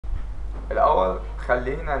الاول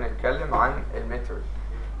خلينا نتكلم عن المترك.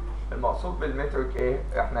 المقصود بالمترك ايه؟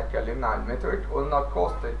 احنا اتكلمنا عن المترك، قلنا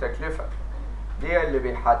الكوست، التكلفه دي اللي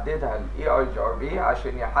بيحددها الاي اي جي ار بي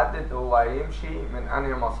عشان يحدد هو هيمشي من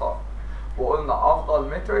انهي مسار. وقلنا افضل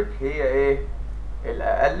مترك هي ايه؟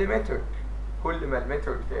 الاقل مترك. كل ما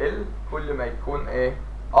المترك تقل كل ما يكون ايه؟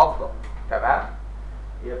 افضل. تمام؟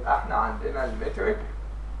 يبقى احنا عندنا المترك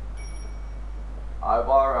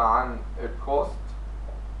عبارة عن الكوست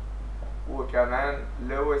وكمان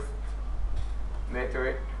lowest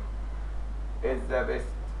metric is the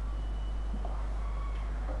best.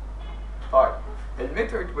 طيب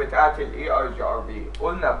المترك بتاعت ال EIGRP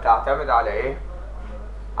قلنا بتعتمد على ايه؟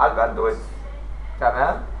 على الباندويث.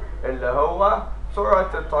 تمام؟ اللي هو سرعة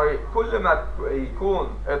الطريق. كل ما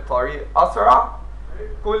يكون الطريق أسرع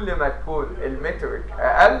كل ما تكون المترك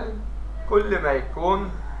أقل كل ما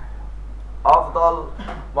يكون أفضل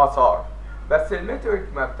مسار. بس المترك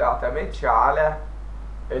ما بتعتمدش على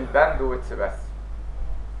الباندويث بس،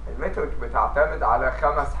 المترك بتعتمد على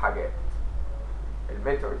 5 حاجات.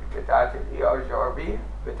 المترك بتاعت ال EIGRP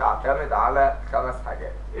بتعتمد على 5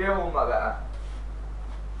 حاجات. ايه هما بقى؟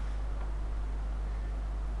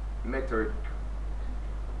 metric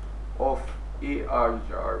of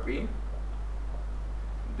EIGRP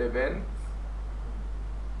depends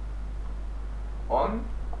on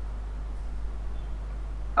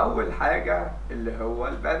أول حاجة اللي هو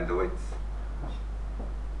الباندويث،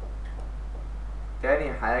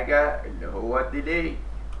 تاني حاجة اللي هو الديلي،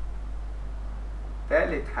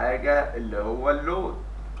 تالت حاجة اللي هو اللود،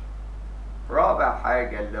 رابع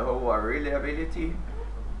حاجة اللي هو الريلابيليتي،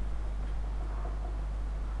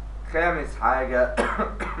 خامس حاجة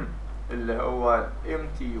اللي هو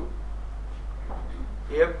MTU.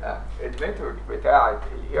 يبقى المترك بتاعت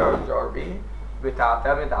ال EIGRP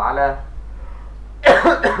بتعتمد على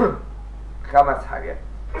 5 حاجات: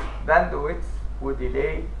 باندويث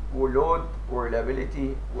وديلي ولود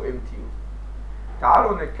وريلابيليتي وMTU.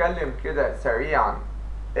 تعالوا نتكلم كده سريعا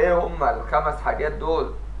ايه هما ال5 حاجات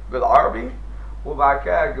دول بالعربي، وبعد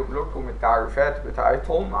كده اجيب لكم التعريفات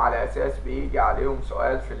بتاعتهم على اساس بيجي عليهم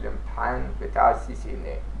سؤال في الامتحان بتاع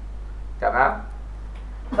CCNA. تمام؟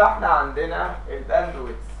 فاحنا عندنا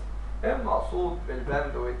الباندويث. ايه المقصود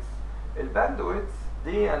بالباندويث؟ الباندويث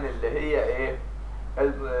دي يعني اللي هي ايه؟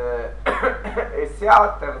 السعة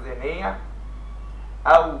التخزينية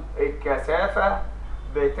او الكثافة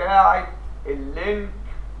بتاعة اللينك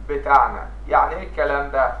بتاعنا. يعني ايه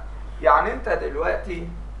الكلام ده؟ يعني انت دلوقتي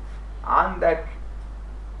عندك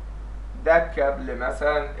ده الكابل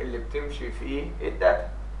مثلا اللي بتمشي فيه الداتا.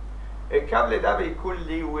 الكابل ده بيكون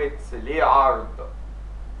ليه ويتس، ليه عرض،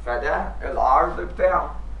 فده العرض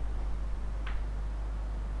بتاعه.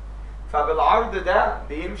 فبالعرض ده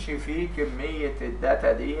بيمشي فيه كمية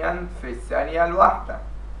الداتا دي في الثانية الواحدة.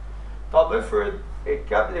 طب افرض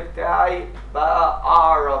الكابل بتاعي بقى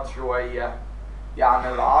أعرض شوية، يعني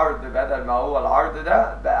العرض بدل ما هو العرض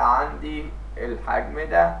ده بقى عندي الحجم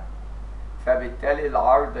ده، فبالتالي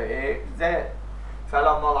العرض ايه؟ زاد.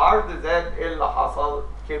 فلما العرض زاد ايه اللي حصل؟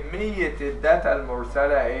 كمية الداتا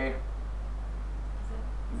المرسلة ايه؟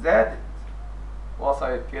 زادت.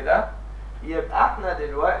 وصلت كده؟ يبقى احنا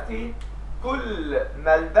دلوقتي كل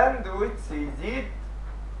ما الباندويث يزيد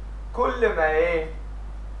كل ما ايه؟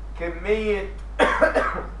 كمية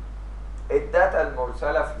الداتا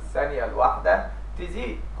المرسلة في الثانية الواحدة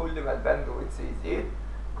تزيد. كل ما الباندويث يزيد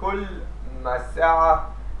كل ما السعة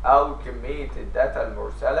او كمية الداتا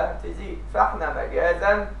المرسلة تزيد. فاحنا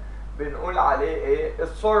مجازا بنقول عليه ايه؟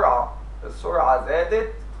 السرعة. السرعة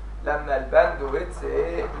زادت لما الباندويث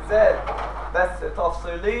ايه؟ زاد. بس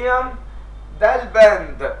تفصيليا ده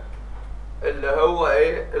الباند اللي هو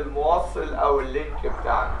ايه؟ الموصل او اللينك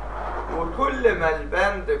بتاعنا. وكل ما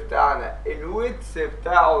الباند بتاعنا الويتس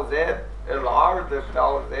بتاعه زاد، العرض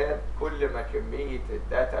بتاعه زاد، كل ما كمية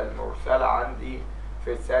الداتا المرسلة عندي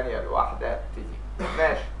في الثانية الواحدة تزيد.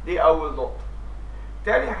 ماشي، دي أول نقطة.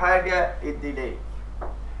 تاني حاجة الديلي.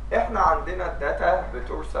 احنا عندنا الداتا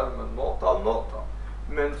بترسل من نقطة لنقطة،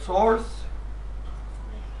 من سورس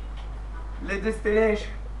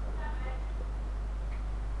لديستنيشن.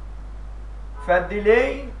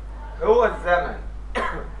 فالديلي هو الزمن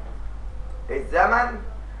الزمن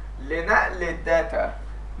لنقل الداتا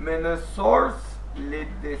من السورس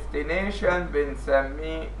للديستنيشن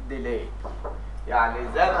بنسميه ديلي. يعني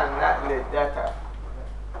زمن نقل الداتا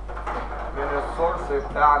من السورس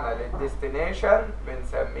بتاعنا للديستنيشن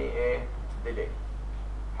بنسميه ايه؟ ديلي.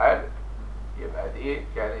 حلو؟ يبقى دي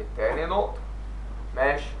كانت تاني نقطة.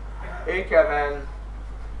 ماشي. ايه كمان؟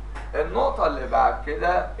 النقطة اللي بعد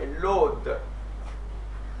كده اللود.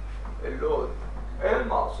 اللود. ايه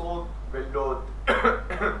المقصود باللود؟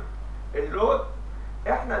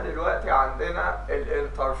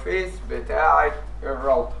 الانترفيس بتاعة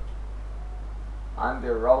الراوتر.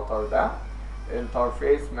 عندي الراوتر ده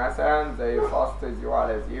انترفيس مثلا زي فاست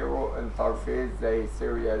 0/0، انترفيس زي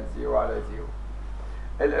سيريال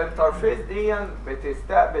 0/0. الانترفيس دي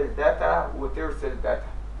بتستقبل داتا وترسل داتا،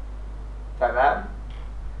 تمام؟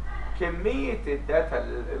 كمية الداتا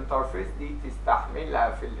اللي الانترفيس دي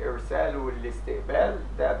تستحملها في الارسال والاستقبال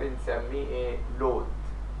ده بنسميه ايه؟ لود.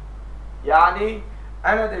 يعني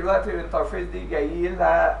انا دلوقتي الانترفيس دي جاي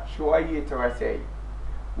لها شوية رسائل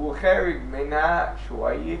وخارج منها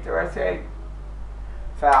شوية رسائل،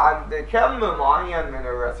 فعند كم معين من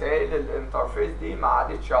الرسائل الانترفيس دي ما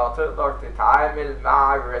عادتش هتقدر تتعامل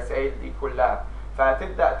مع الرسائل دي كلها،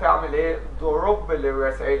 فهتبدأ تعمل ايه؟ دروب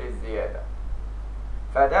للرسائل الزيادة.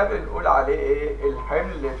 فده بنقول عليه ايه؟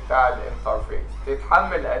 الحمل بتاع الانترفيس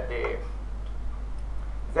تتحمل قد ايه.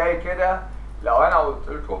 زي كده لو انا قلت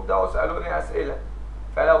لكم ده واسألوني اسئلة،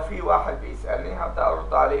 فلو في واحد بيسألني هبدأ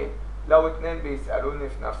ارد عليه، لو 2 بيسألوني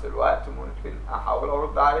في نفس الوقت ممكن احاول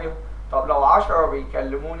ارد عليهم. طب لو 10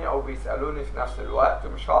 بيكلموني او بيسألوني في نفس الوقت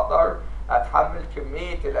مش هقدر اتحمل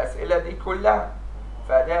كمية الاسئلة دي كلها.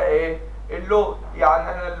 فده ايه؟ اللود.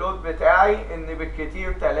 يعني انا اللود بتاعي ان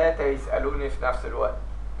بالكتير 3 يسألوني في نفس الوقت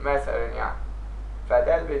مثلا يعني.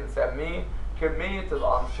 فده اللي بنسميه كمية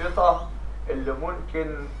الانشطة اللي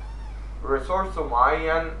ممكن ريسورس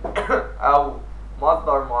معين او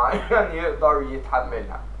مصدر معين يقدر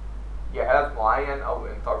يتحملها، جهاز معين او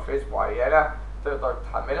انترفيس معينة تقدر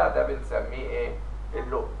تتحملها، ده بنسميه ايه؟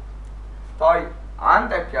 اللود. طيب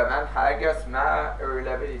عندك كمان حاجة اسمها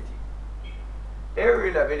الريلابيليتي. ايه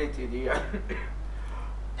الريلابيليتي دي؟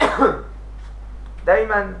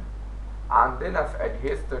 دايما عندنا في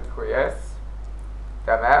اجهزة القياس،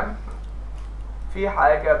 تمام، في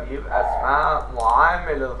حاجة بيبقى اسمها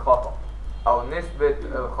معامل الخطأ او نسبة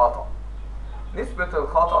الخطأ. نسبة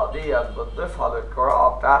الخطأ دي بتضيفها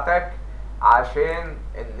للقراءة بتاعتك عشان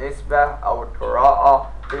النسبة او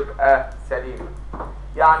القراءة تبقى سليمة.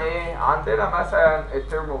 يعني ايه؟ عندنا مثلا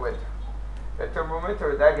الترمومتر.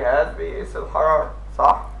 الترمومتر ده جهاز بيقيس الحرارة،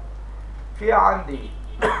 صح؟ في عندي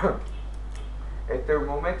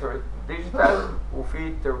الترمومتر الديجيتال وفي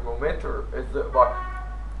الترمومتر الزئبقي.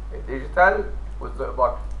 الديجيتال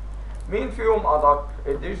والزئبقي، مين فيهم ادق؟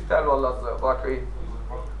 الديجيتال ولا الزئبقي؟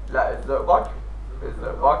 لا الزئبقي.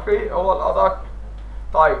 الزئبقي هو الادق.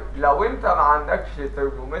 طيب لو انت ما عندكش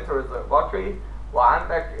ترمومتر زئبقي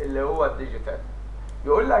وعندك اللي هو الديجيتال،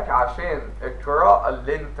 يقول لك عشان القراءة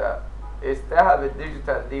اللي انت قستها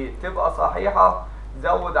بالديجيتال دي تبقى صحيحة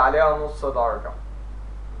زود عليها نص درجة.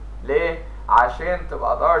 ليه؟ عشان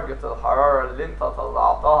تبقى درجة الحرارة اللي انت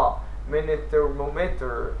طلعتها من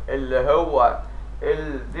الترمومتر اللي هو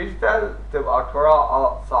الديجيتال تبقى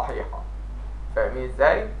قراءة صحيحة. فاهمين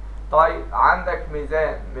ازاي؟ طيب عندك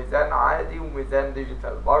ميزان عادي وميزان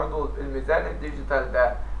ديجيتال. برضو الميزان الديجيتال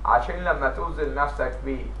ده عشان لما توزن نفسك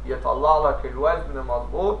بيه يطلع لك الوزن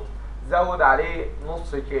مظبوط زود عليه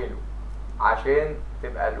نص كيلو عشان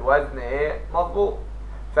تبقى الوزن ايه؟ مظبوط.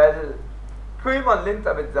 فالقيمة اللي انت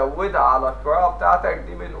بتزودها على القراءة بتاعتك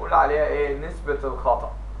دي بنقول عليها ايه؟ نسبة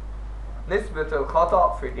الخطأ. نسبة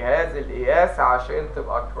الخطأ في جهاز القياس عشان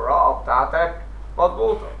تبقى القراءة بتاعتك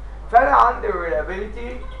مظبوطة. فأنا عندي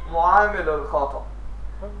الريلابيليتي معامل الخطأ،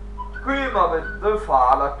 قيمة بتضيفها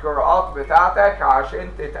على القراءات بتاعتك عشان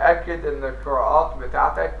تتأكد إن القراءات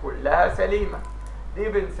بتاعتك كلها سليمة. دي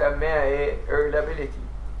بنسميها إيه؟ الريلابيليتي.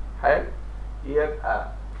 حلو؟ يبقى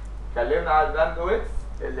اتكلمنا على الباندويث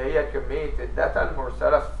اللي هي كمية الداتا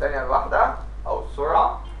المرسلة في الثانية الواحدة أو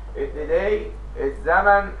السرعة. الديلي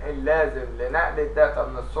الزمن اللازم لنقل الداتا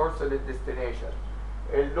من السورس للديستنيشن.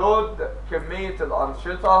 اللود كمية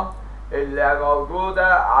الأنشطة اللي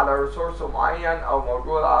موجودة على ريسورس معين أو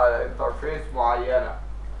موجودة على انترفيس معينة.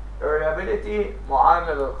 الريلابيليتي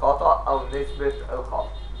معامل الخطأ أو نسبة الخطأ.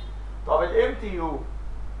 طب ال MTU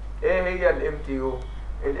إيه هي ال MTU؟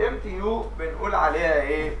 ال MTU بنقول عليها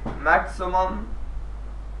إيه؟ Maximum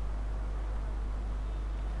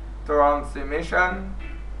Transmission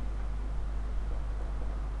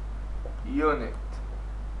Unit.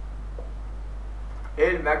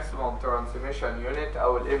 ايه الماكسيموم ترانسميشن يونت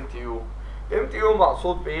او الام تي يو؟ ام تي يو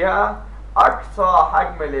مقصود بيها اقصى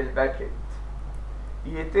حجم للباكت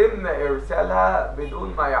يتم ارسالها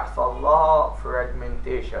بدون ما يحصل لها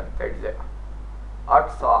فراجمنتيشن، تجزئه.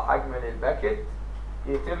 اقصى حجم للباكت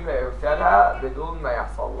يتم ارسالها بدون ما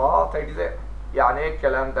يحصل لها تجزئه. يعني ايه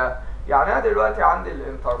الكلام ده؟ يعني انا دلوقتي عندي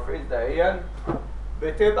الانترفيس دهيا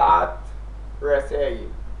بتبعت رسائل.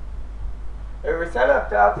 الرسالة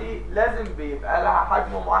بتاعتي لازم بيبقى لها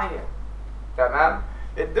حجم معين، تمام؟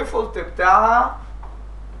 الديفولت بتاعها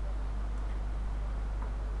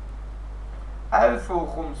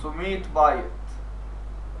 1500 بايت.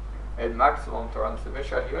 الماكسيموم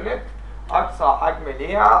ترانسميشن يونت اقصى حجم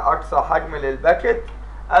ليها، اقصى حجم للباكت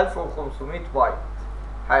 1500 بايت.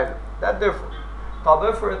 حلو، ده الديفرنت. طب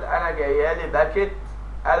افرض انا جايالي باكت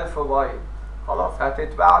 1000 بايت، خلاص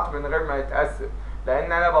هتتبعت من غير ما يتقسم،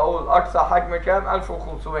 لان انا بقول اقصى حجم كام؟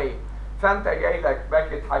 1500. فانت جاي لك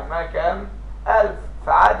باكت حجمها كام؟ 1000،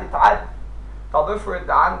 فعادي تعدي. طب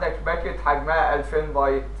افرض عندك باكت حجمها 2000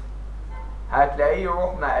 بايت، هتلاقيه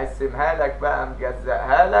يروح مقسمها لك بقى،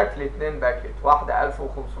 مجزأها لك لاتنين باكت، واحدة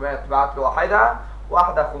 1500 تتبعت لوحدها،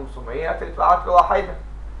 واحدة 500 تتبعت لوحدها.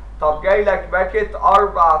 طب جاي لك باكت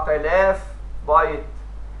 4000 بايت،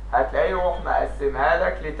 هتلاقيه يروح مقسمها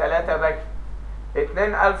لك لتلاتة باكت،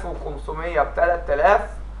 2500 ب 3000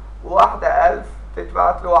 وواحدة 1000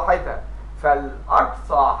 تتبعت لوحدها.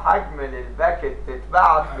 فالأقصى حجم للباكت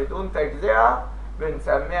تتبعت بدون تجزئة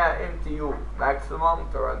بنسميها MTU Maximum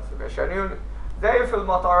Transmission Unit. زي في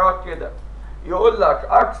المطارات كده، يقول لك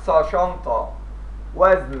أقصى شنطة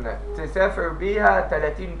وزن تسافر بيها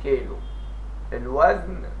 30 كيلو.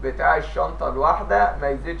 الوزن بتاع الشنطة الواحدة ما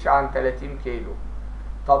يزيدش عن 30 كيلو.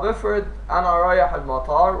 طب افرض انا رايح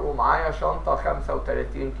المطار ومعايا شنطة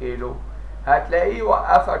 35 كيلو، هتلاقيه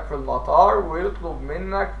يوقفك في المطار ويطلب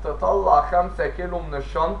منك تطلع 5 كيلو من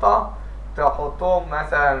الشنطة، تحطهم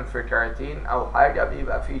مثلا في كراتين او حاجة،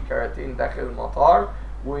 بيبقى فيه كراتين داخل المطار،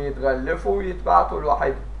 ويتغلفوا ويتبعتوا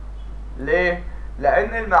لوحدهم. ليه؟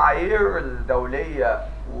 لان المعايير الدولية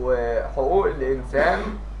وحقوق الانسان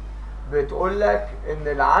بتقول لك ان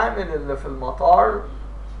العامل اللي في المطار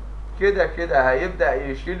كده كده هيبدأ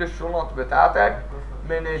يشيل الشنط بتاعتك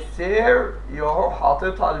من السير، يروح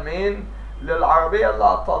حاططها لمين؟ للعربية اللي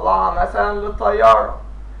هتطلعها مثلا للطيارة.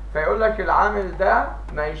 فيقول لك العامل ده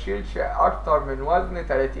ما يشيلش اكتر من وزن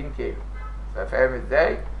 30 كيلو. فاهم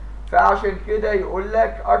ازاي؟ فعشان كده يقول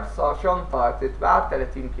لك اقصى شنطة هتتباع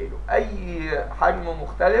 30 كيلو. اي حجم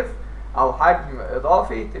مختلف او حجم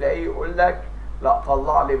اضافي تلاقيه يقول لك لا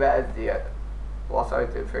طلع لي بقى الزيادة.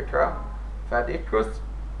 وصلت الفكرة؟ فدي القصة.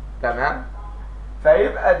 تمام.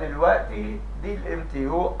 فيبقى دلوقتي دي الام تي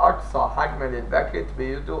يو اقصى حجم للباكت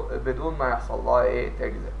بدون ما يحصل لها ايه؟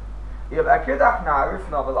 تجزئة. يبقى كده احنا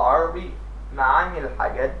عرفنا بالعربي معاني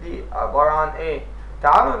الحاجات دي عبارة عن ايه.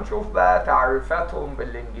 تعالوا نشوف بقى تعريفاتهم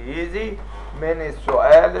بالانجليزي من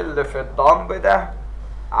السؤال اللي في الضمب ده،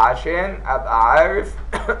 عشان ابقى عارف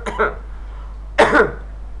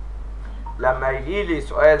لما يجي لي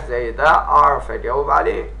سؤال زي ده اعرف اجاوب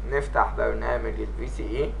عليه. نفتح برنامج الفي سي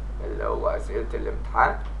اي اللي هو اسئله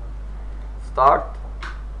الامتحان. ستارت.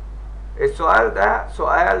 السؤال ده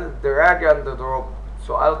سؤال دراج اند دروب،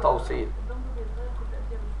 سؤال توصيل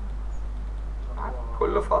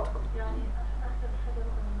كل فتره.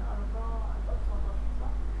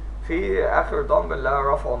 في اخر ضمب اللي انا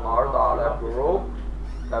رافعه النهارده على الجروب،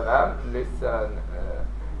 تمام، لسه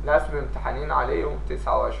ناس ممتحنين عليه يوم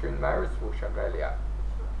 29 مارس وشغال يعني.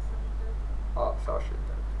 29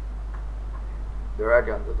 دراج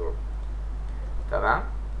اند دروب. تمام.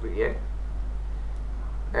 بيجي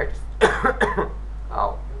نكست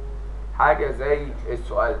اهو حاجه زي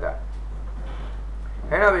السؤال ده.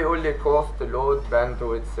 هنا بيقول لي كوست لود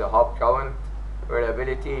باندويث هاب كاونت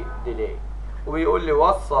ريلابيليتي ديلي، وبيقول لي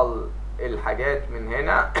وصل الحاجات من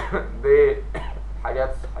هنا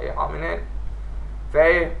بحاجات صحيحه من هنا.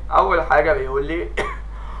 فايه اول حاجه بيقول لي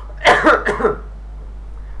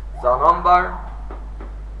the number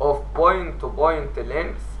of point to point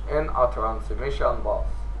links in a transmission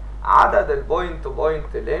bus. عدد البوينت تو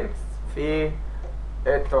بوينت لينكس في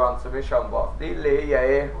الترانسميشن باص دي اللي هي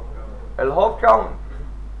ايه؟ الهوب كاونت.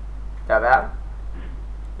 تمام.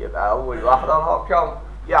 يبقى اول واحده الهوب كاونت.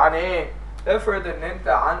 يعني ايه؟ افرض ان انت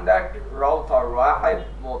عندك راوتر واحد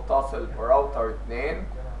متصل براوتر 2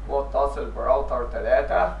 متصل براوتر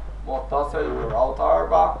 3 متصل براوتر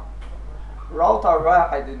 4. راوتر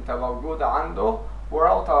واحد انت موجود عنده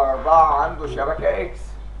وراوتر 4 عنده شبكه اكس.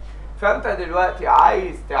 فانت دلوقتي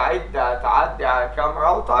عايز تعدي على كام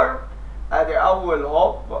راوتر؟ ادي اول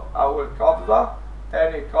هوب، اول قفزه،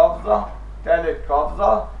 تاني قفزه، تالت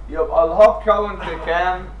قفزه، يبقى الهوب كاونت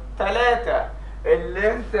كام؟ 3.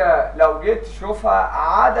 اللي انت لو جيت تشوفها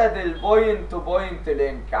عدد البوينت تو بوينت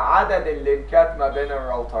لينك، عدد اللينكات ما بين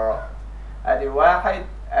الراوترات. ادي 1،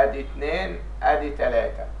 ادي 2، ادي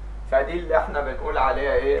 3. فدي اللي احنا بنقول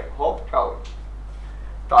عليها ايه؟ هوب كاونت.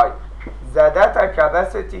 طيب the data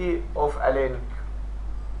capacity of a link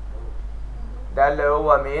ده اللي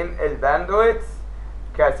هو مين؟ الباندويث،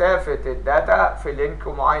 كثافة الداتا في لينك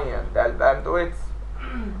معين، ده الباندويث.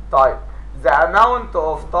 طيب the amount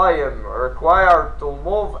of time required to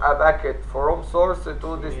move a packet from source to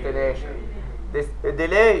destination.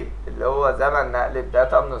 ديلي اللي هو زمن نقل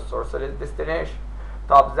الداتا من السورس للديستنيشن.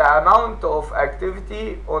 طب the amount of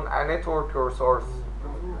activity on a network resource،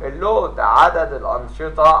 اللود عدد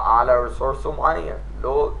الأنشطة على resource معين.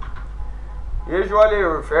 load usually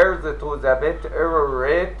refers to the bit error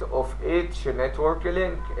rate of each network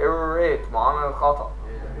link. error rate معامل الخطأ.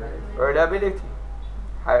 reliability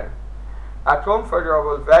حلو. a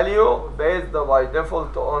configurable value based by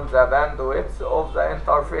default on the bandwidth of the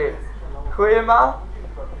interface، قيمة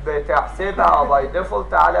بتحسبها by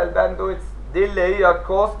default على الباندويث. دي اللي هي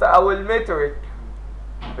الكوست او المترك،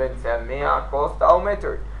 بنسميها كوست او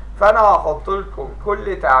مترك. فانا هحط لكم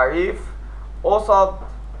كل تعريف قصد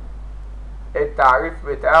التعريف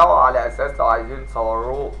بتاعه على اساس لو عايزين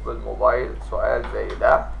تصوروه بالموبايل. سؤال زي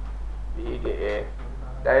ده بيجي ايه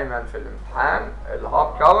دايما في الامتحان،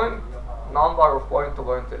 الهاب كاونت، number of point to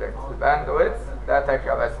point links، الباندويث، data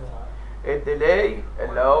capacity، الديلي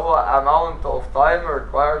اللي هو amount of time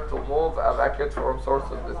required to move a packet from source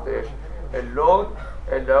to destination، اللود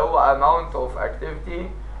اللي هو amount of activity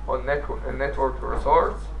on network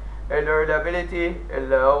resource، reliability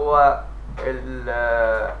اللي هو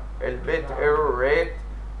bit error rate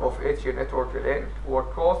of each network link،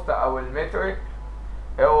 والcost او المترك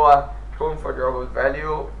هو configurable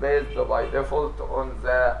value based by default on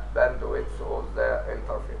the bandwidth of the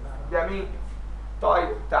interface. جميل.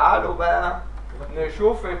 طيب تعالوا بقى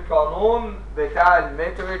نشوف القانون بتاع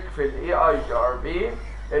المترك في ال EIGRP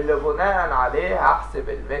اللي بناء عليه هحسب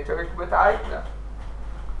المترك بتاعتنا.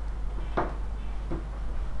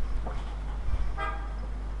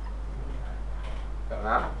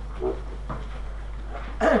 تمام.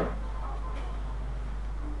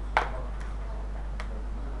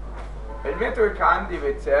 المترك عندي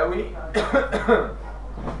بتساوي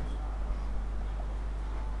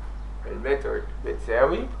المترك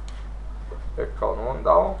بتساوي القانون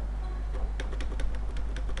ده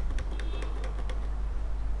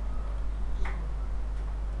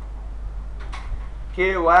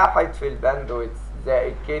K1 في الباندويث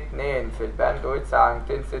زائد K2 في الباندويث على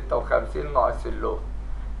 256 ناقص اللود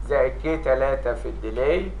زائد K3 في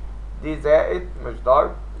الديلي، دي زائد مش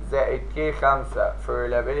ضرب، زائد K5 في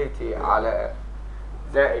reliability على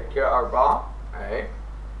زائد K4 اهي،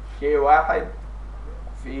 K1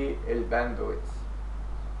 في الباندويث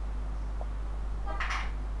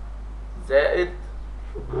زائد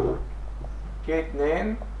K2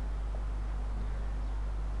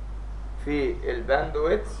 في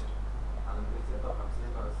الباندويث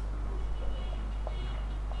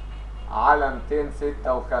على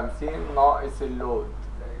 256 ناقص اللود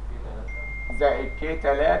زائد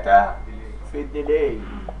K3 في الديلي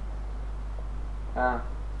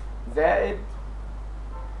زائد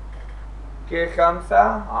K5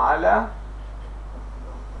 على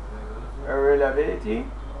reliability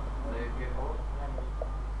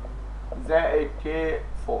زائد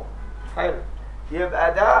K4. حلو.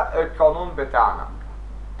 يبقى ده القانون بتاعنا.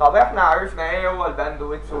 طب احنا عرفنا ايه هو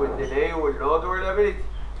الباندويث والديلي واللود والريلابيلتي.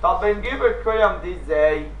 طب بنجيب القيم دي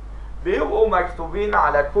ازاي؟ بيبقوا مكتوبين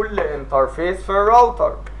على كل انترفيس في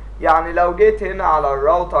الراوتر. يعني لو جيت هنا على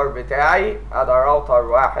الراوتر بتاعي، ادي راوتر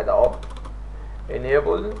واحد اهو،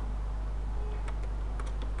 enable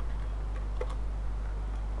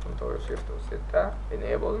كنترول شيفت و6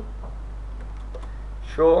 enable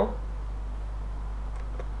show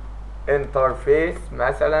انترفيس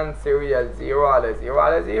مثلا سيريال 0 على 0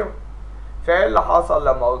 على 0. فايه اللي حصل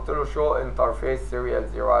لما قلت له شو انترفيس سيريال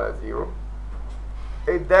 0 على 0؟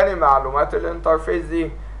 اداني معلومات الانترفيس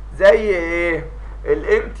دي زي ايه؟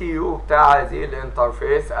 الام تي يو بتاع هذه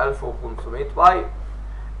الانترفيس 1500 بايت،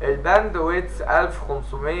 الباندويث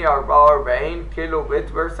 1544 كيلو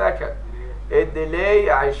بت بير سكند،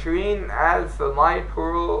 الديلي 20000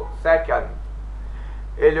 مايكرو سكند،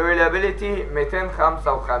 الريلابيلتي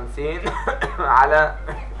 255 على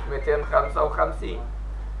 255،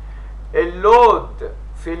 اللود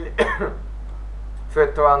في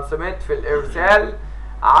الترانسميت في الارسال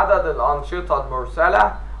عدد الانشطه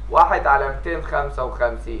المرسله 1 على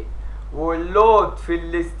 255، واللود في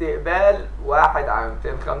الاستقبال 1 على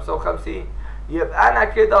 255. يبقى انا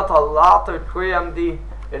كده طلعت القيم دي،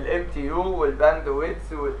 الام تي يو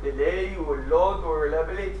والباندويث والديلي واللود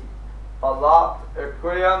والريلابيلتي، طلعت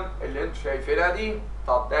القيم اللي انتوا شايفينها دي.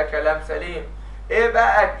 طب ده كلام سليم. ايه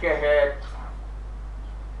بقى الكهات؟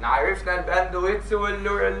 عرفنا الباندويث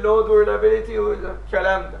واللود والريلابيلتي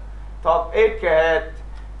والكلام ده. طب ايه الكهات؟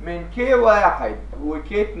 من K1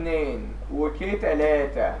 وK2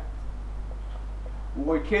 وK3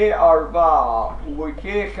 وK4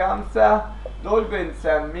 وK5 دول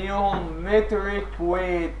بنسميهم متريك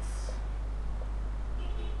ويتس،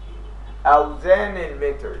 اوزان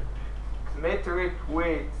المتر. مترك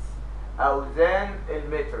ويتس، اوزان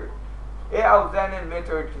المترك. ايه اوزان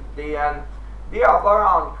المترك دي عبارة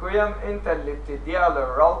عن قيم انت اللي بتديها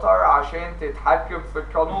للراوتر عشان تتحكم في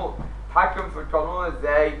القانون. تتحكم في القانون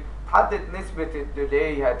ازاي؟ تحدد نسبة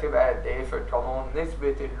الديلي هتبقى قد ايه في القانون،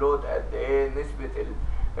 نسبة اللود قد ايه، نسبة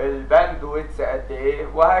الباندويتس قد ايه،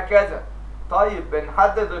 وهكذا. طيب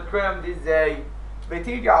بنحدد القيم دي ازاي؟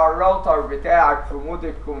 بتيجي على الراوتر بتاعك في مود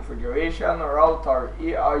الكونفيجريشن، راوتر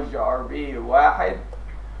EIGRP 1،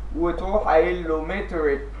 وتروح قايل له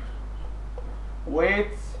مترك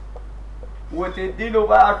ويتس، وتديله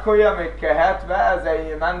بقى قيم الكهات بقى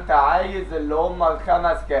زي ما انت عايز، اللي هم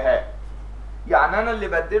ال5 كهات. يعني انا اللي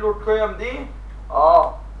بديله القيم دي.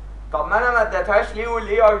 طب ما انا ما اديتهاش ليه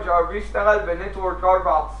والاي ار جي ار بي اشتغل بنتورك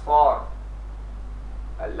 4 اصفار؟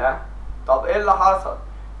 قال لا. طب ايه اللي حصل؟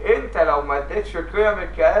 انت لو ما اديتش قيم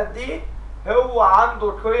الكهات دي، هو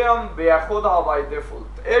عنده قيم بياخدها باي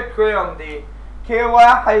ديفولت. ايه القيم دي؟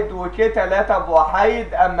 K1 وK3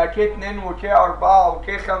 بوحيد، اما K2 وK4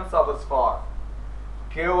 وK5 بصفار.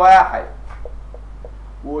 K1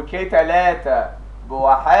 وK3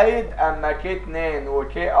 بوحيد، اما K2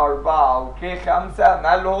 وK4 وK5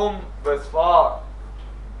 مالهم بصفار.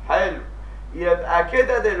 حلو. يبقى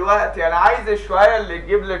كده دلوقتي انا عايز الشويه اللي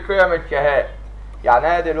تجيب لي قيم الكهات. يعني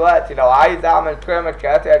انا دلوقتي لو عايز اعمل قيم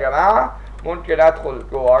الكهات يا جماعه، ممكن ادخل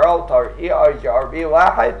جوه راوتر EIGRP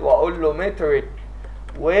 1 واقول له مترك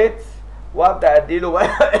ويتس، وابدا اديله بقى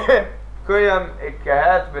قيم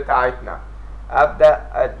الكهات بتاعتنا. ابدا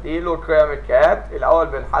اديله قيم الكهات. الاول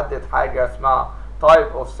بنحدد حاجه اسمها تايب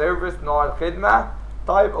اوف سيرفيس، نوع الخدمه.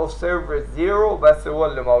 تايب اوف سيرفيس 0 بس هو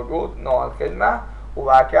اللي موجود، نوع الخدمه.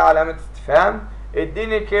 وبعد كده علامه استفهام.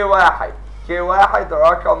 اديني K1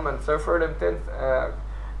 رقم من 0 ل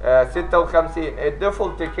 256.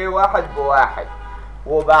 الديفولت K1 بواحد.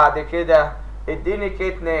 وبعد كده اديني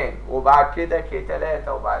K2، وبعد كده K3،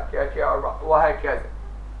 وبعد كده K4، وهكذا.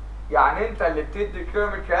 يعني انت اللي بتدي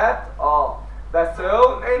قيم الكهات. بس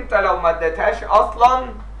انت لو ما اديتهاش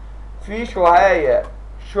اصلا، في شويه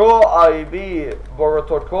شو اي بي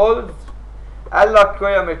بروتوكولز قال لك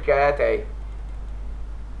قيم الكهات اهي.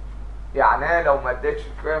 يعني انا لو ما اديتش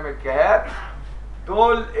قيم الكهات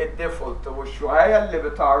دول الديفولت، والشويه اللي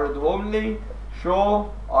بتعرضهم لي شو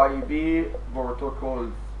اي بي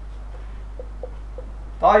بروتوكولز.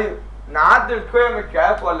 طيب نعدل قيم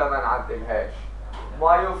الكهات ولا ما نعدلهاش؟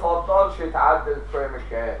 ما يفضلش تعدل قيم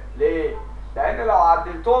الكهات. ليه؟ لان لو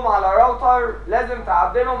عدلتهم على راوتر لازم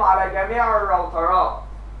تعدلهم على جميع الراوترات.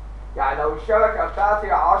 يعني لو الشبكه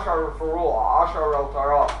بتاعتي 10 فروع، 10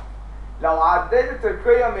 راوترات، لو عدلت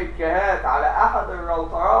قيم الكهات على احد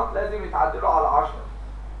الراوترات لازم يتعدلوا على 10.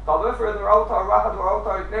 طب افرض راوتر 1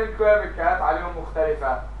 وراوتر 2 قيم الكهات عليهم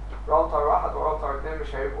مختلفه، راوتر 1 وراوتر 2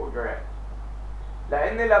 مش هيبقوا جيران.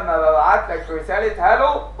 لان لما ببعت لك رساله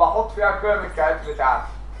هالو بحط فيها قيم الكهات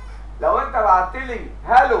بتاعتي. لو انت بعت لي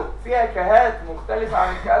هالو فيها كهات مختلفه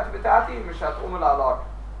عن الكهات بتاعتي مش هتقوم العلاقه.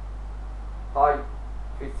 طيب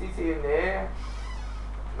في CCNA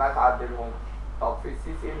ما تعدلهمش. طب في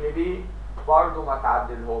CCNB برضه ما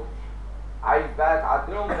تعدلهمش. عايز بقى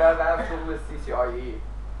تعدلهم ده بقى في شغل CCIE.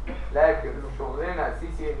 لكن في شغلنا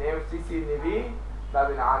CCNA و CCNB ما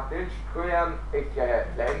بنعدلش قيم الكهات،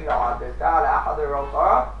 لان لو عدلتها على احد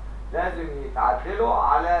الراوترات لازم يتعدلوا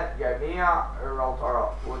على جميع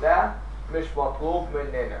الراوترات، وده مش مطلوب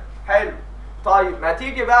مننا. حلو. طيب ما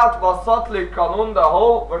تيجي بقى تبسط لي القانون ده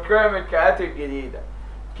اهو بقيم الكهات الجديده.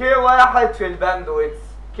 K1 في الباندويتس،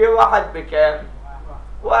 K1 بكام؟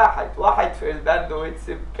 واحد في الباندويتس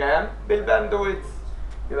بكام؟ بالباندويتس.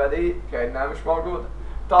 يبقى دي كأنها مش موجوده.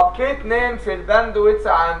 طب K2 في الباندويتس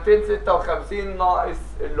على 256 ناقص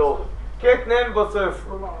اللود. K2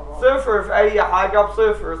 بصفر، صفر في اي حاجه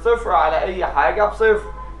بصفر، صفر على اي حاجه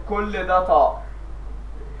بصفر، كل ده طار.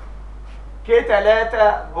 K3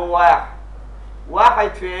 بواحد، واحد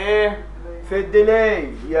في ايه؟ في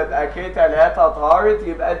الديلي، يبقى K3 طارت،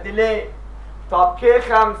 يبقى الديلي. طب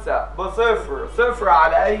K5 بصفر، صفر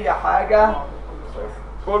على اي حاجه صفر،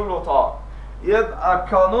 كله طار. يبقى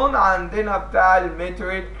القانون عندنا بتاع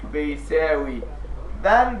المترك بيساوي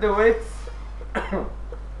باندويتس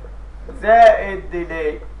زائد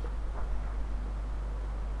ديلي.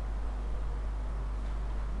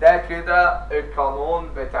 ده كده القانون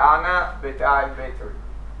بتاعنا بتاع المترك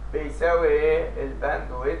بيساوي ايه؟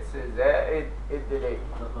 الباندويتس زائد الديلي.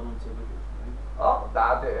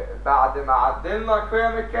 بعد ما عدلنا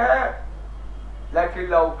قيم الكهات. لكن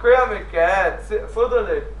لو قيم الكهات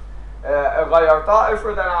فضلت غيرتها،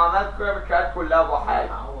 افرض انا عملت قيم الكهات كلها بواحد،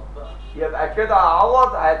 يبقى كده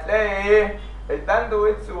اعوض هتلاقي ايه؟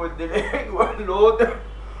 الباندويتس والديلي واللود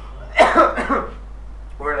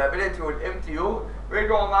والريلابيلتي والام تي يو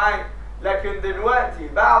رجعوا معايا. لكن دلوقتي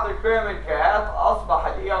بعد قيم الكهات اصبح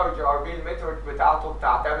الاي اي جي ار بي المترك بتاعته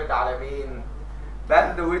بتعتمد على مين؟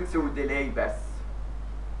 باند ويدث وديلي بس.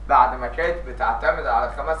 بعد ما كانت بتعتمد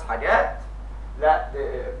على 5 حاجات، لا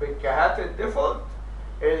بالكهات الديفولت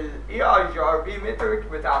الاي اي جي ار بي مترك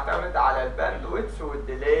بتعتمد على الباند ويدث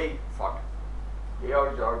والديلي فقط. الاي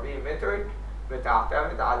اي جي ار بي مترك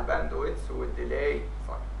بتعتمد على الباند ويدث والديلي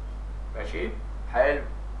فقط. ماشي؟ حلو.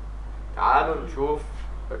 تعالوا نشوف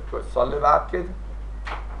القصه اللي بعد كده.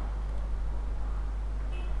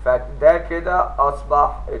 فده كده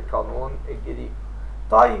اصبح القانون الجديد.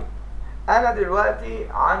 طيب انا دلوقتي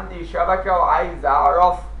عندي شبكه وعايز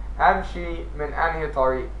اعرف همشي من انهي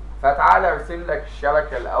طريق. فتعالى ارسم لك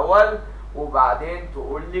الشبكه الاول وبعدين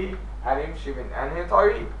تقول لي هنمشي من انهي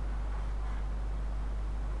طريق.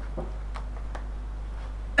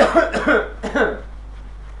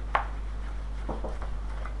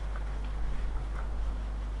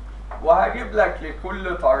 وهجيب لك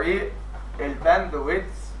لكل طريق الباند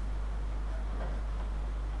ويدث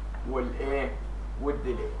والايه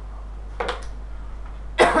والديلي.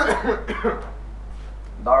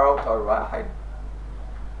 ده راوتر 1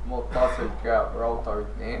 متصل كراوتر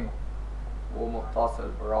 2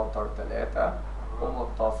 ومتصل براوتر 3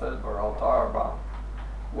 ومتصل براوتر 4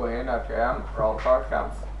 وهنا كام؟ راوتر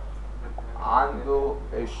 5. عنده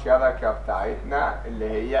الشبكة بتاعتنا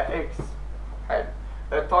اللي هي اكس. حلو.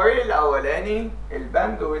 الطريق الاولاني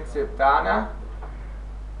الباند ويدث بتاعنا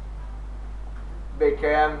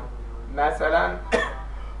بكام؟ مثلا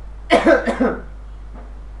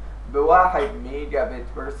ب1 ميجا بت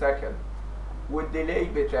بير سكند، والديلي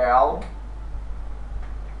بتاعه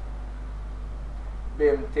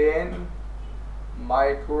ب200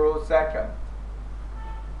 مايكرو سكند.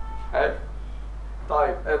 حلو.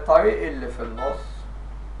 طيب الطريق اللي في النص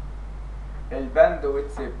الباند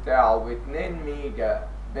ويدث بتاعه ب2 ميجا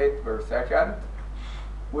بت بير سكند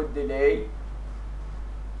والديلي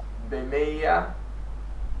ب100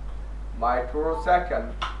 مايكرو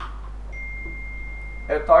سكند.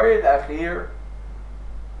 الطريق الأخير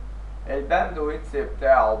الباند ويدث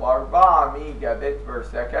بتاعه ب4 ميجا بت بير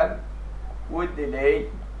سكند والديلي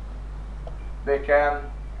بكام؟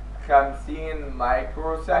 50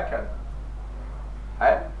 مايكرو سكند.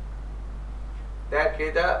 حلو. ده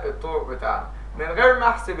كده الطرق بتاعنا من غير ما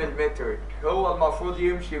احسب المترك. هو المفروض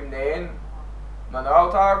يمشي منين؟ من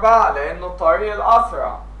راوتر 4 لانه الطريق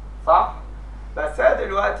الاسرع، صح؟ بس انا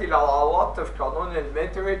دلوقتي لو عوضت في قانون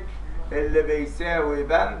المترك اللي بيساوي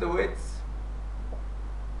باند ويدث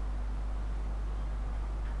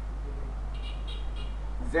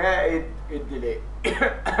زائد الديلي.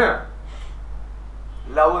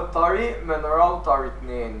 لو الطريق من راوتر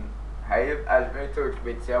 2 هيبقى المترك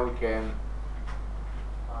بتساوي كام؟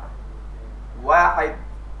 1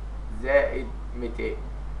 زائد 200.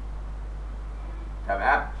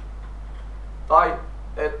 تمام؟ طيب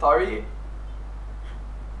الطريق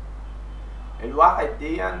الواحد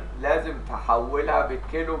دي لازم تحولها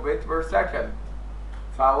بالكيلو بت بير سكند،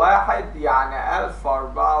 فواحد يعني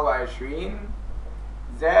 1024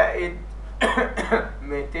 زائد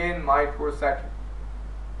 200 مايكرو سكند.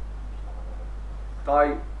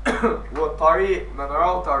 طيب والطريق من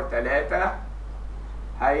راوتر 3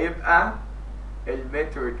 هيبقى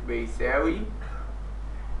المترك بيساوي،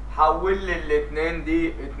 حول لي الاتنين دي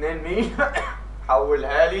 2 ميجا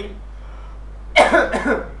حولها لي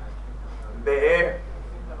بايه؟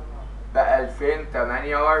 ب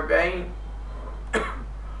 2048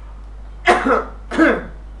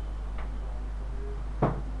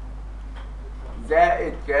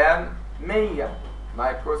 زائد كام؟ 100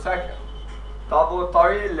 مايكرو سكند. طب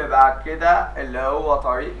والطريق اللي بعد كده اللي هو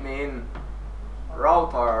طريق مين؟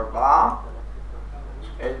 راوتر 4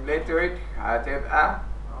 المترك هتبقى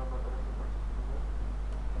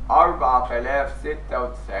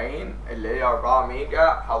 4096 اللي هي 4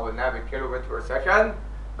 ميجا حولناها بالكيلو بت بير سكند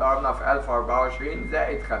ضربنا في 1024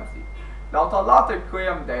 زائد 50. لو طلعت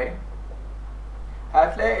القيم دي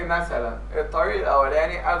هتلاقي مثلا الطريق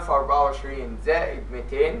الاولاني 1024 زائد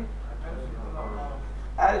 200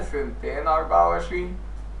 1224.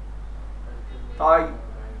 طيب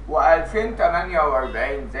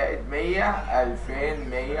و2048 زائد 100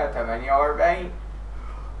 2148.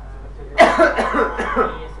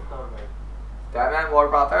 تمام.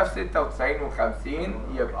 و4096 و50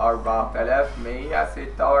 يبقى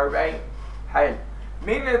 4146. حلو.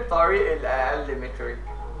 مين الطريق الاقل مترك؟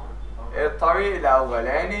 الطريق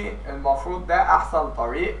الاولاني المفروض ده احسن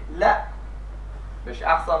طريق. لا مش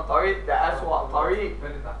احسن طريق، ده اسوأ طريق.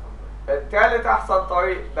 التالت احسن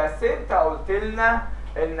طريق، بس انت قلت لنا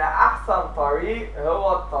ان احسن طريق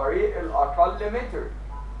هو الطريق الاقل متر.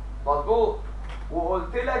 مظبوط.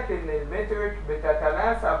 وقلت لك ان المترك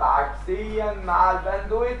بتتناسب عكسيا مع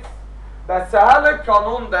الباندويتس. بس هل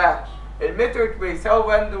القانون ده المترك بيساوي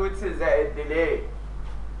باندويتس زائد ديلي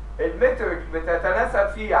المترك بتتناسب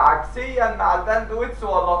فيه عكسيا مع الباندويتس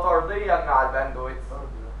ولا طرديا مع الباندويتس؟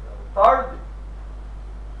 طردي.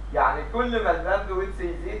 يعني كل ما الباندويتس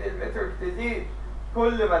يزيد المترك تزيد،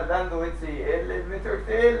 كل ما الباندويتس يقل المترك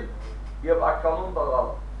تقل. يبقى القانون ده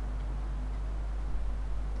غلط.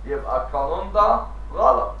 يبقى القانون ده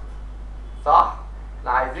غلط. صح؟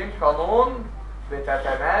 احنا عايزين قانون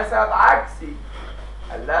بتتناسب عكسي.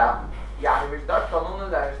 قال لا، يعني مش ده القانون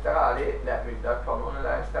اللي هنشتغل عليه. لا، مش ده القانون اللي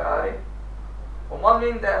هنشتغل عليه. امال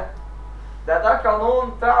مين ده؟ ده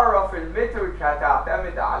قانون تعرف المترك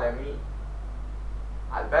هتعتمد على مين؟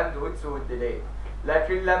 على الباندويتس والديلي.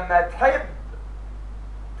 لكن لما تحب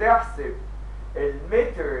تحسب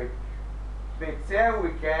المترك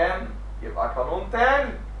بتساوي كام يبقى قانون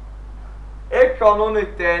تاني. ايه القانون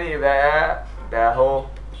التاني بقى؟ ده اهو.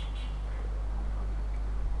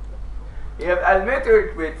 يبقى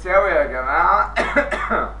المترك بتساوي يا جماعة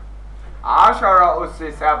 10 أس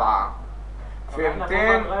 7 في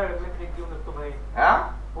 200. نغير المترك دي ونكتبها ايه؟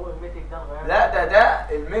 ها؟ فوق المترك ده نغير. لا، ده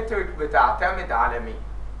المترك بتعتمد على مين؟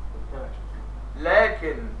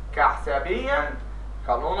 لكن كحسابيا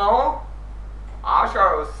قانون اهو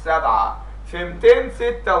 10 أس 7 في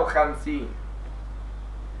 256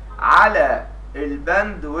 على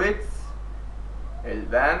الباند ويتس.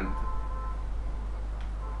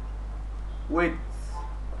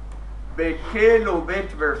 بالكيلو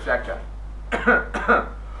بت بير سكند.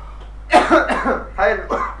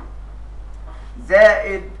 حلو.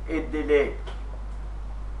 زائد الديلي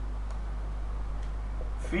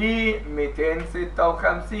في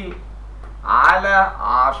 256 على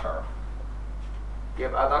 10.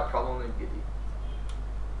 يبقى ده القانون الجديد.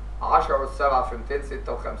 10 أس 7 في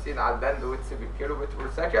 256 على الباند ويتس بالكيلو بت بير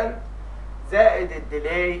سكند زائد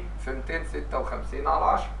الديلي في 256 على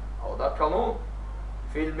 10. اهو ده القانون.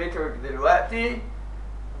 في المترك دلوقتي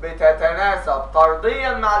بتتناسب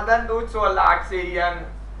طرديا مع الباند ويتس ولا عكسيا؟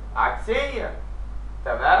 عكسيا.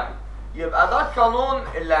 تمام؟ يبقى ده القانون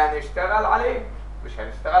اللي هنشتغل عليه. مش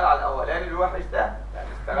هنشتغل على الاولاني الوحش ده،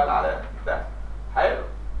 هنشتغل على ده. حلو.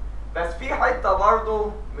 بس في حته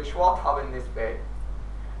برضو مش واضحه بالنسبه لي.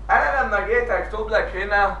 انا لما جيت اكتب لك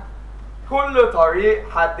هنا كل طريق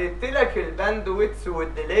حددت لك الباند ويتس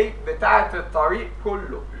والديلي بتاعه الطريق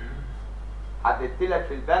كله. حددت لك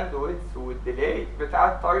الباند ويتس والديلي بتاع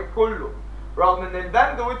الطريق كله، رغم ان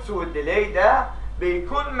الباند ويتس والديلي ده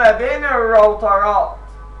بيكون ما بين الراوترات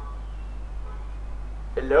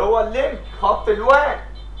اللي هو اللينك خط الوان.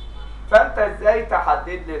 فانت ازاي تحدد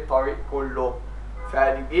لي الطريق كله؟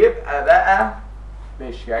 فبيبقى بقى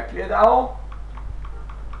بالشكل ده اهو.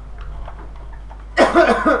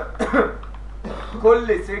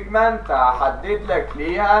 كل سيجمنت هحدد لك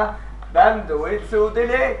ليها باند ويتس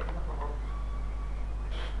وديلي.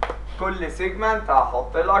 كل سيجمنت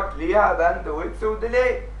هحط لك ليها باند ويتس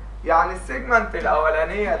وديلي. يعني السيجمنت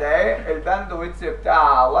الاولانيه ده اهي الباند ويتس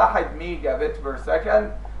بتاعها 1 ميجا بت بير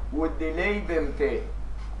سكند والديلي ب 200.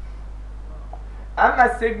 اما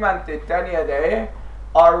السيجمنت الثانيه ده اهي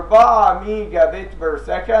 4 ميجا بت بير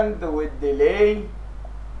سكند والديلي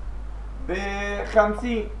ب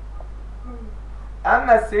 50.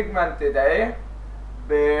 اما السيجمنت ده اهي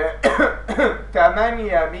ب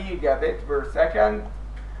 8 ميجا بت بير سكند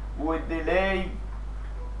والديلي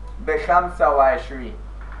ب 25.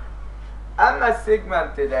 اما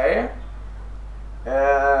السيجمنت ده ايه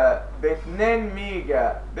ب 2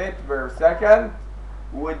 ميجا بت بير سكند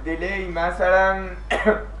والديلي مثلا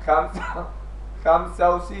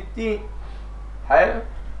 65. حلو.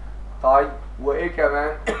 طيب وايه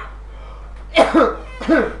كمان؟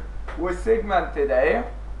 والسيجمنت ده ايه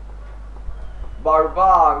ب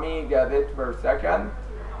 4 ميجا بت بير سكند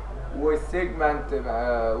والسيجمنت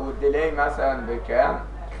والديلي مثلا بكام؟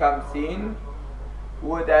 50.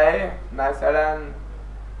 وده ايه مثلا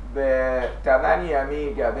ب 8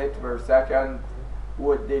 ميجا بت بير سكند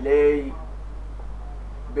والديلي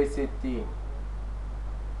ب 60.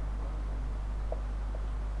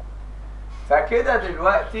 فكده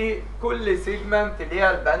دلوقتي كل سيجمنت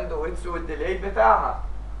ليها الباند ويتس والديلي بتاعها.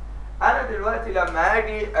 انا دلوقتي لما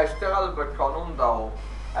اجي اشتغل بالقانون ده اهو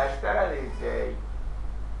اشتغل ازاي؟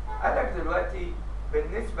 قالك دلوقتي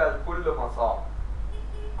بالنسبه لكل مسار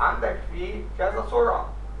عندك فيه كذا سرعه.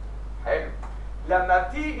 حلو. لما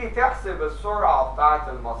بتيجي تحسب السرعه بتاعه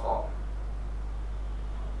المسار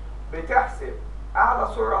بتحسب اعلى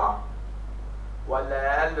سرعه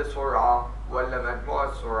ولا اقل سرعه ولا مجموع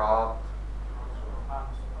السرعات؟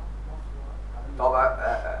 طب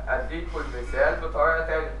اديكم المثال بطريقه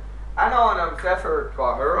تانية. انا وانا مسافر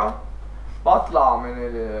القاهره بطلع من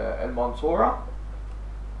المنصوره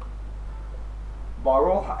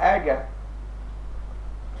بروح اجا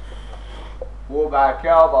وبعد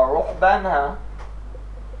كده بروح بنها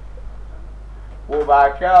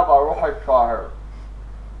وبعد كده بروح القاهره.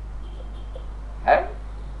 حلو.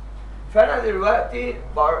 فانا دلوقتي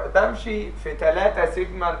بمشي في 3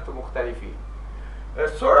 سيجمنت مختلفين.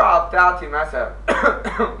 السرعه بتاعتي مثلا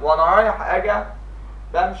وانا رايح اجا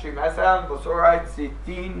بمشي مثلا بسرعه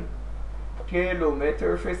 60 كيلو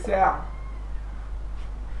متر في الساعه.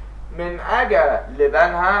 من اجا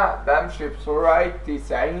لبنها بمشي بسرعه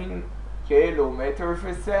 90 كيلو متر في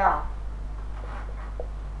الساعه.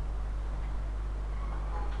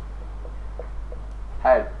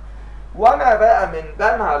 حلو. وانا بقى من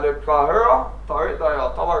بنها للقاهرة الطريق ده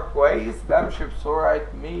يعتبر كويس، بمشي بسرعة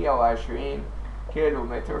 120 كيلو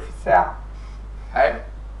متر في الساعة. حلو.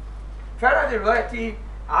 فانا دلوقتي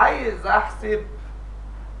عايز احسب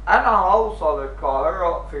انا هوصل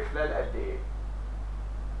القاهرة في خلال قد ايه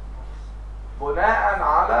بناء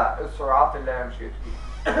على السرعات اللي انا مشيت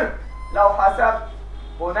فيها. لو حسبت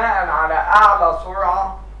بناء على اعلى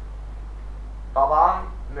سرعة طبعا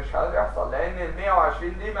مش هيحصل، لان ال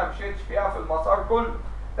 120 دي ما مشيتش فيها في المسار كله،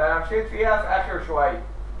 ده انا مشيت فيها في اخر شويه.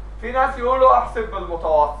 في ناس يقولوا احسب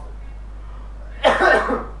بالمتوسط.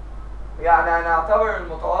 يعني انا اعتبر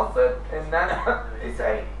المتوسط ان انا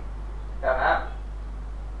 90. تمام،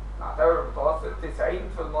 نعتبر المتوسط 90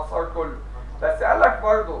 في المسار كله. بس قال لك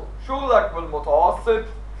برضه شغلك بالمتوسط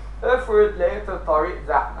افرض لقيت الطريق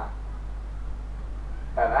زحمه.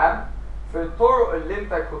 تمام، في الطرق اللي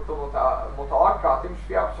انت كنت متوقع تمشي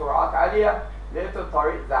فيها بسرعات عالية لقيت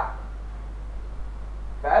الطريق زحمة،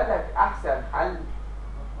 فقال لك احسن حل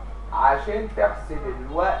عشان تحسب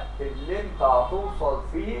الوقت اللي انت هتوصل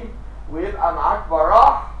فيه ويبقى معاك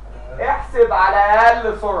براح، احسب على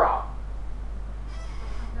اقل سرعة.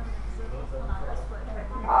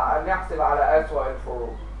 نحسب على اسوأ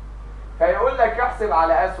الفروق. فيقول لك احسب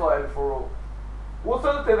على اسوأ الفروق.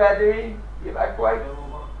 وصلت بدري يبقى كويس،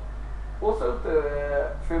 وصلت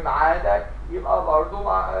في ميعادك يبقى برضه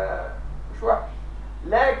مش وحش.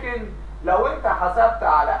 لكن لو انت حسبت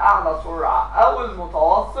على اعلى سرعه او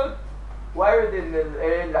المتوسط وارد ان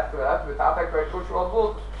الاحتمالات بتاعتك ما تكونش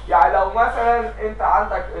مظبوطه. يعني لو مثلا انت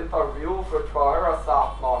عندك انترفيو في القاهره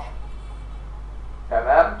الساعه 12،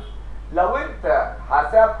 تمام، لو انت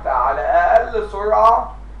حسبت على اقل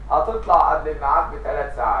سرعه هتطلع قبل الميعاد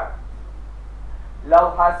ب3 ساعات.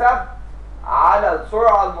 لو حسبت على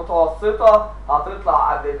السرعة المتوسطة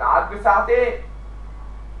هتطلع قبل الميعاد ب2 ساعات.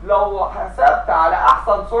 لو حسبت على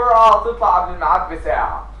أحسن سرعة هتطلع قبل الميعاد ب1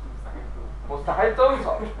 ساعة. مستحيل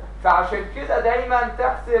توصل. فعشان كده دايما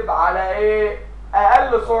تحسب على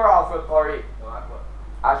أقل سرعة في الطريق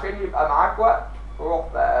عشان يبقى معاك وقت تروح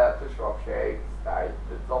بقى تشرب شاي، تستعد،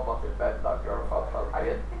 تظبط البدلة، الجرافطة،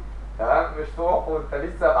 الحاجات دي. تمام، مش تروح وانت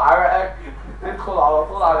لسه بعرقك تدخل على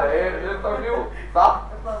طول على الانترفيو، صح؟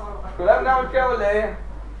 كلنا بنعمل كده ولا ايه؟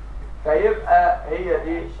 فيبقى هي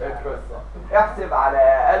دي القصه، احسب على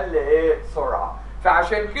اقل سرعه.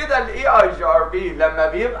 فعشان كده الاي اي جي ار بي لما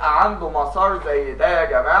بيبقى عنده مسار زي ده يا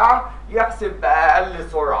جماعه يحسب باقل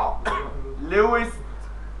سرعه لويست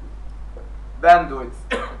باندويث.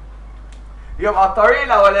 يبقى الطريق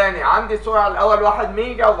الاولاني عندي السرعه الاول 1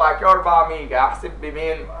 ميجا وبعد كده 4 ميجا، احسب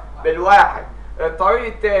بمين؟ بالواحد.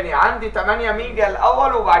 الطريق الثاني عندي 8 ميجا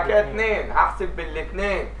الاول وبعد كده 2، هحسب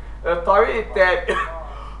بالاثنين. الطريق الثالث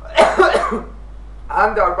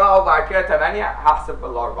عندي 4 وبعد كده 8، هحسب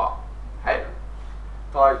بال4. حلو.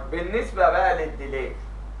 طيب بالنسبه بقى للديلي،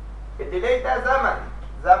 الديلي ده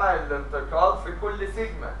زمن الانتقال في كل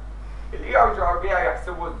سيجمنت. الاي ار جي ار بي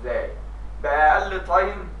هيحسبه ازاي؟ باقل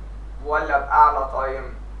تايم ولا باعلى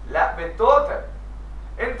تايم؟ لا، بالتوتال.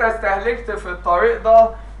 انت استهلكت في الطريق ده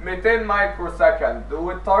 200 مايكرو سكند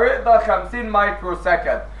والطريق ده 50 مايكرو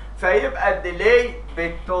سكند، فيبقى الديلي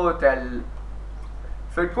بالتوتال.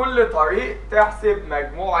 في كل طريق تحسب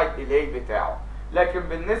مجموع الديلي بتاعه، لكن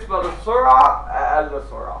بالنسبة للسرعة أقل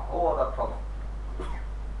سرعة. هو ده القانون.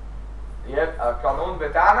 يبقى القانون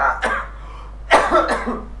بتاعنا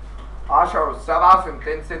 10⁷ في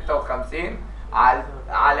 256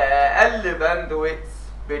 على أقل باندويتس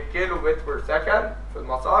بالكيلو بت بير سكند في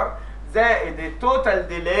المسار زائد التوتال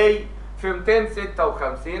ديلي في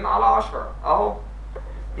 256 على 10 اهو.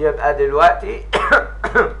 يبقى دلوقتي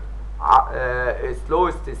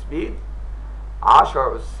سلوست سبيد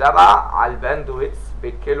 10⁷ على الباندويتس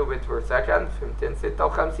بالكيلو بت بير سكند في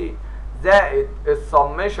 256 زائد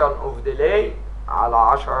السميشن اوف ديلي على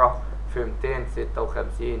 10 في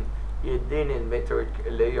 256 يديني المترك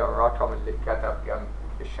اللي هي الرقم اللي اتكتب جنب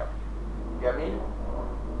الشكل. جميل؟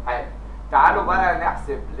 حلو. بقى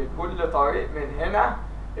نحسب لكل طريق من هنا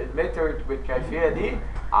المترك بالكيفية دي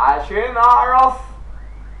عشان اعرف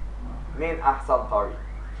مين احسن طريق.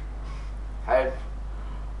 حلو.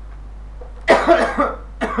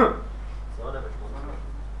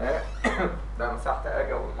 ده مساحة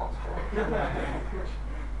اجا والمنصور.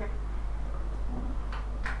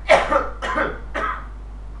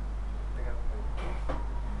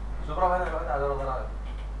 شكرا بقى دلوقتي على الرضا.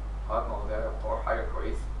 ما هو ده يعتبر حاجة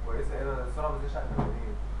كويسة. كويسه ايه ده؟ السرعه ما بتزيدش عن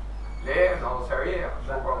 80. ليه؟ ما هو سريع.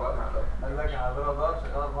 شكرا بقى. قال لك على الرضا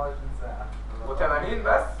شغال 24 ساعه. و80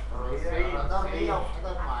 بس؟ ده 100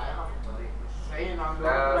 وحدات معانا في الطريق. 90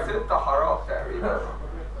 عندنا. ده 6 حارات تقريبا.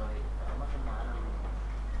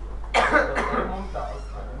 ممتع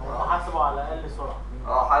اصلا. هو حاسبه على اقل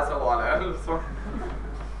سرعه. حسبوا على الاقل السرعة.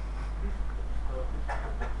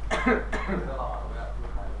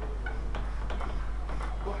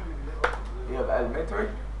 يبقى المترك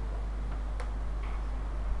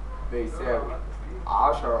بيساوي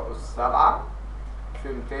 10 أس 7 في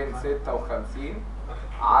 256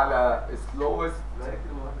 على slowest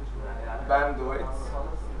bandwidth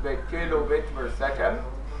بالكيلو بت بير سكند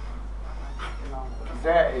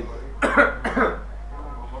زائد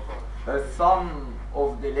السم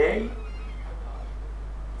اوف ديلي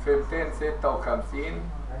في 256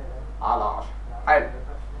 على 10. حلو.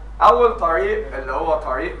 أول طريق اللي هو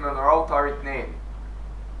طريق من راوتر 2.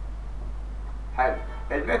 حلو.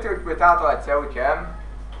 المترك بتاعته هتساوي كام؟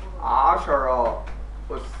 10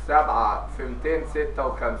 أس 7 في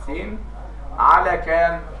 256 على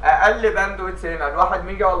كام؟ أقل باندويث هنا الواحد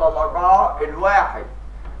ميجا ولا الأربعة؟ الواحد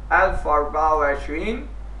 1024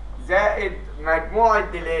 زائد مجموع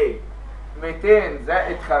الديلي 200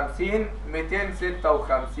 زائد 50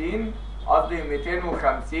 256 قصدي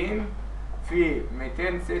 250 في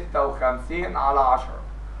 256 على 10.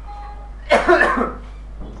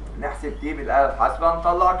 نحسب دي بالآلة الحاسبة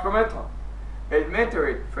نطلع قيمتها.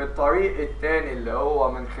 المترك في الطريق الثاني اللي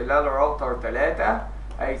هو من خلال راوتر 3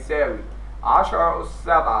 هيساوي 10 أس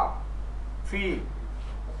 7 في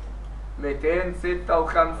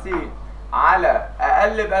 256 على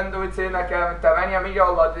أقل باندويث هنا كام؟ 8 ميجا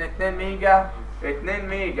ولا 2 ميجا؟ 2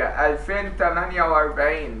 ميجا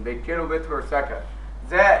 2048 بالكيلو بت بير سكند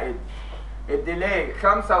زائد الديلي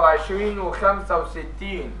 25 و65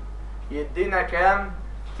 يدينا كام؟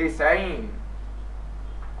 90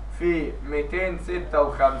 في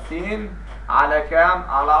 256 على كام؟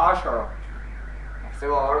 على 10.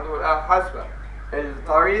 نحسبها برضه بالآلة الحاسبة.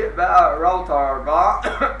 الطريق بقى راوتر 4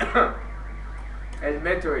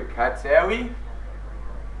 المترك هتساوي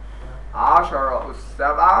 10 أس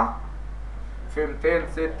 7 في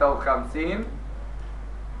 256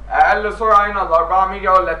 أقل سرعة هنا الأربعة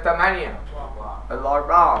ميجا ولا التمانية؟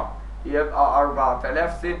 الأربعة يبقى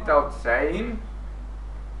 4096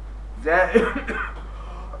 زائد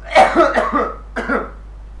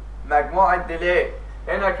مجموع الديلي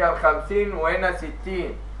هنا كان 50 وهنا 60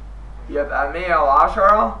 يبقى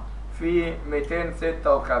 110 في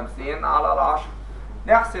 256 على 10.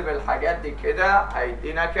 نحسب الحاجات دي كده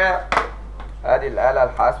هيدينا كام؟ ادي الآلة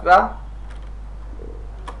الحاسبة.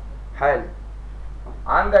 حلو.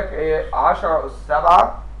 عندك ايه؟ 10 أس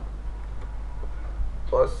 7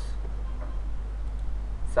 أس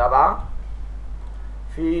 7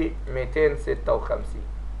 في 256.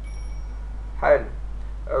 حلو.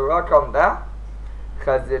 الرقم ده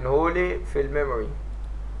خزنهولي في الميموري.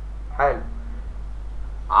 حلو.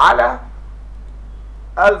 على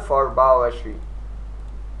 1024.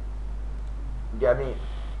 جميل.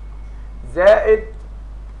 زائد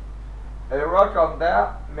الرقم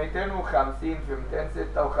ده 250 في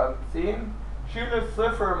 256 شيل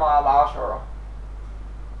الصفر مع العشرة.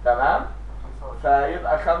 تمام؟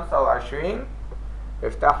 فيبقى 25.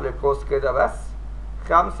 افتح لي قوس كده بس.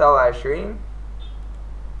 25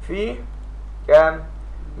 في كام؟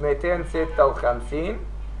 256.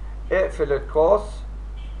 اقفل القوس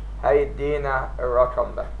هيدينا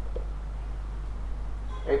الرقم ده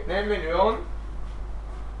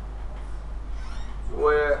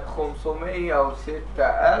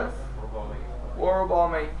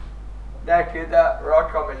 2,506,400. ده كده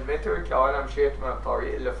رقم المترك لو انا مشيت من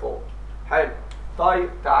الطريق اللي فوق. حلو. طيب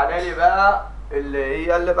تعالى لي بقى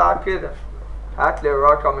اللي بعد كده. هات لي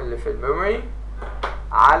الرقم اللي في الميموري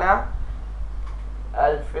على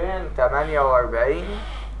 2048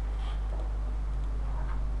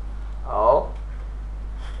 اهو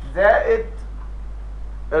زائد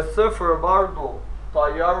الصفر برضو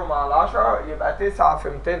طيره مع العشرة يبقى 9 في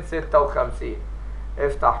 256.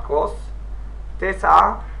 افتح قوس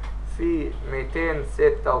 9 في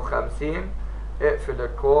 256 اقفل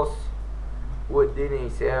القوس واديني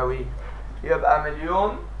يساوي يبقى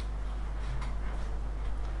 1,000,000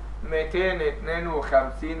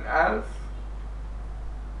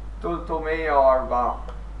 252,304.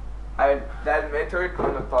 حلو، ده المترك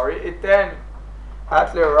من الطريق التاني.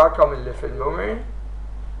 هات لي الرقم اللي في الميموري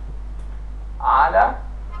على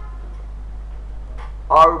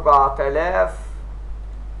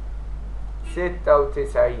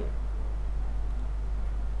 4096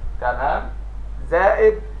 تمام،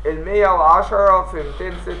 زائد 110 في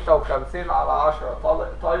 256 على 10،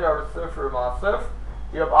 طير الصفر مع الصفر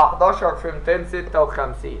يبقى 11 في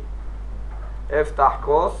 256. افتح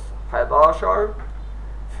قوس 11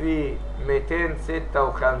 في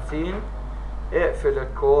 256 اقفل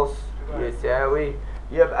القوس يساوي،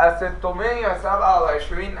 يبقى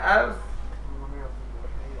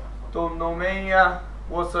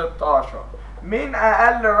 627,816. مين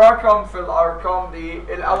اقل رقم في الارقام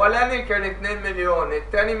دي؟ الاولاني كان 2 مليون،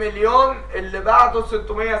 التاني مليون، اللي بعده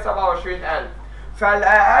 627,000.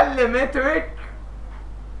 فالاقل مترك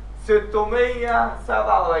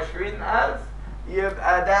 627,000،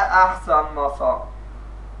 يبقى ده احسن مسار.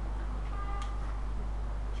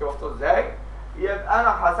 شفتوا ازاي؟ يبقى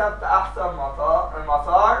انا حسبت احسن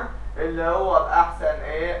مسار اللي هو باحسن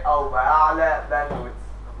ايه او باعلى باندويث.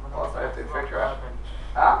 وصلت الفكره؟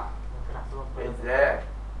 ها؟ ممكن احسبها بطريقة ازاي؟ يعني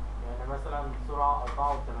مثلا سرعة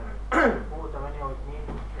 4 و8 فوق 8 و2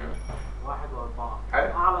 1 و4.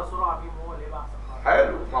 حلو. أعلى سرعة فيهم هو اللي يبقى أحسن حاجة.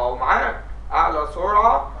 حلو، ما هو معاك اعلى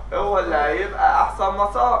سرعه هو اللي هيبقى احسن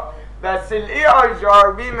مسار. بس الاي اي جي ار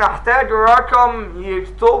بي محتاج رقم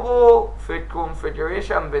يكتبه في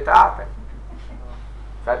الكونفيجريشن بتاعتك.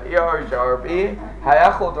 فالاي اي جي ار بي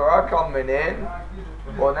هياخد رقم منين؟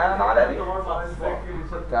 بناء على دي.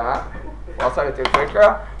 تمام، وصلت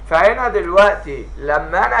الفكره؟ فهنا دلوقتي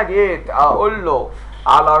لما انا جيت اقول له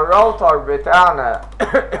على الراوتر بتاعنا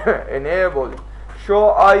enable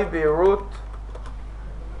show IP route،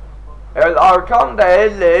 الارقام ده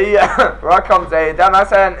اللي هي رقم زي ده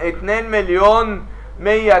مثلا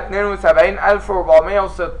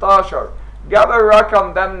 2,172,416، جاب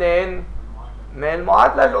الرقم ده منين؟ من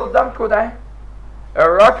المعادله اللي قدامكم ده.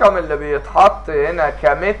 الرقم اللي بيتحط هنا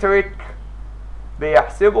كمترك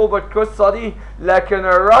بيحسبه بالقصه دي، لكن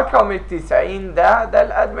الرقم ال90 ده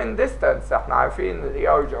الادمن ديستانس. احنا عارفين الاي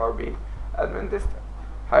ار جي ار بي ادمن ديستانس.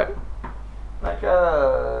 حلو، احنا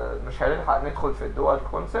كده مش هنلحق ندخل في الدول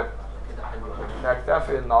كونسبت،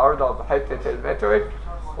 نكتفي النهارده بحته المترك،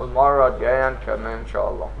 والمره الجايه نكمل ان شاء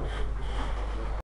الله.